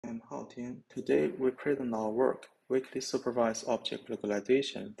I'm Haotian. Today we present our work, Weakly Supervised Object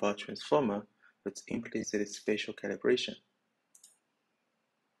Localization for a Transformer with Implicit Spatial Calibration.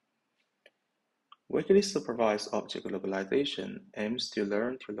 Weakly Supervised Object Localization aims to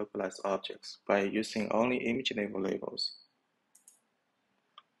learn to localize objects by using only image labels.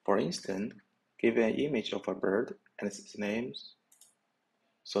 For instance, give an image of a bird and its names,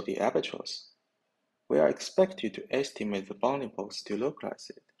 so the albatross. We are expected to estimate the bounding box to localize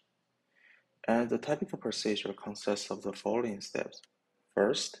it. And the typical procedure consists of the following steps.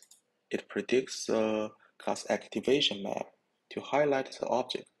 First, it predicts the class activation map to highlight the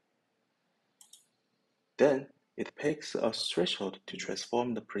object. Then, it picks a threshold to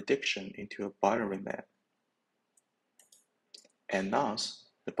transform the prediction into a binary map. And thus,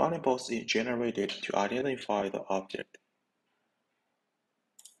 the bounding box is generated to identify the object.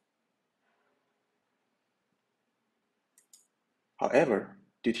 However,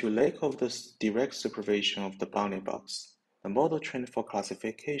 due to lack of the direct supervision of the bounding box, the model trained for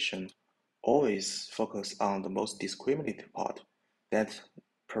classification always focuses on the most discriminative part that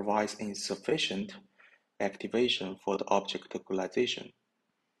provides insufficient activation for the object localization.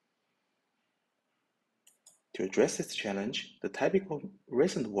 To address this challenge, the typical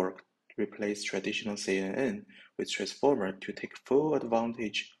recent work replaced traditional CNN with transformer to take full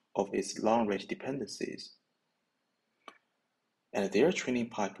advantage of its long-range dependencies. And their training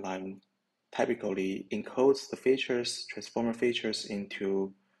pipeline typically encodes the transformer features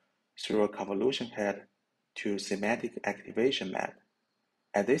through a convolution head to semantic activation map.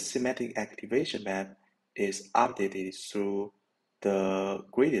 And this semantic activation map is updated through the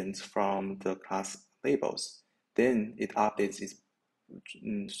gradients from the class labels. Then it updates it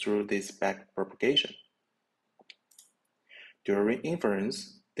through this backpropagation. During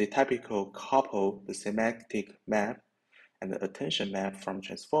inference, they typically couple the semantic map and the attention map from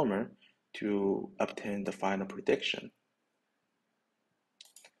transformer to obtain the final prediction.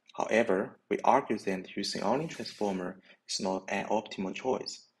 However, we argue that using only transformer is not an optimal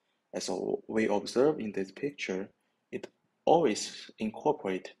choice. As we observe in this picture, it always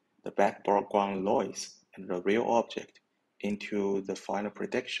incorporates the background noise and the real object into the final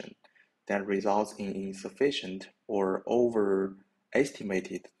prediction that results in insufficient or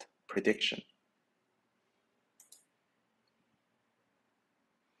overestimated prediction.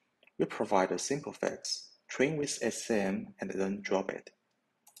 We provide a simple fix, train with SCM and then drop it.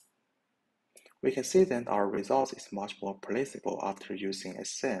 We can see that our result is much more predictable after using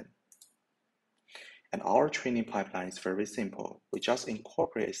SCM. And our training pipeline is very simple. We just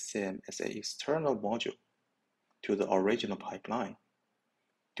incorporate SCM as an external module to the original pipeline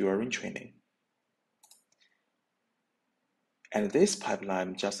during training. And this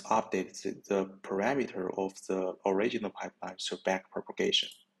pipeline just updates the parameter of the original pipeline through backpropagation.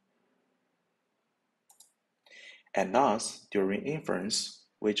 And thus, during inference,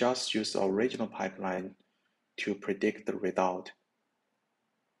 we just use the original pipeline to predict the result.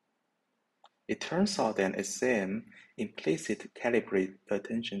 It turns out that SCM implicit calibrate the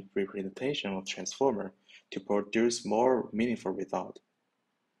attention representation of transformer to produce more meaningful result.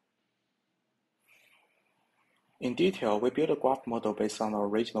 In detail, we built a graph model based on the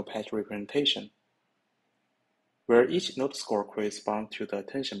original patch representation, where each node score corresponds to the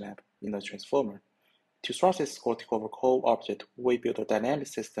attention map in the transformer. To source this score over whole object, we built a dynamic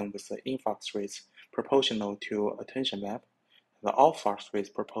system with the influx rates proportional to attention map, and the outflux rates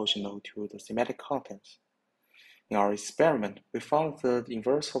proportional to the semantic contents. In our experiment, we found that the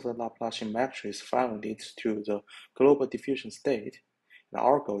inverse of the Laplacian matrix finally leads to the global diffusion state, and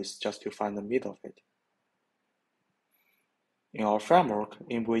our goal is just to find the middle of it. In our framework,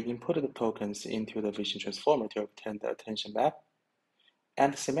 we inputted the tokens into the vision transformer to obtain the attention map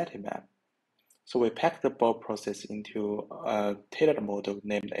and the semantic map. So we packed the both process into a tailored model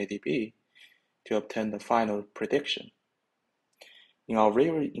named ADB to obtain the final prediction. In our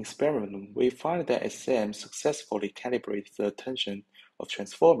real experiment, we found that SCM successfully calibrates the attention of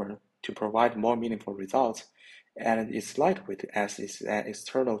transformer to provide more meaningful results, and it's lightweight as it's an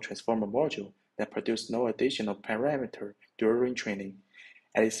external transformer module that produces no additional parameter during training,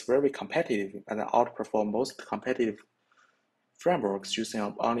 and it's very competitive and outperforms most competitive frameworks using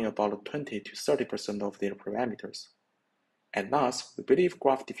only about 20 to 30% of their parameters. And thus, we believe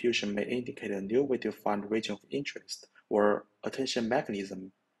graph diffusion may indicate a new way to find region of interest or attention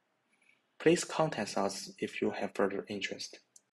mechanism. Please contact us if you have further interest.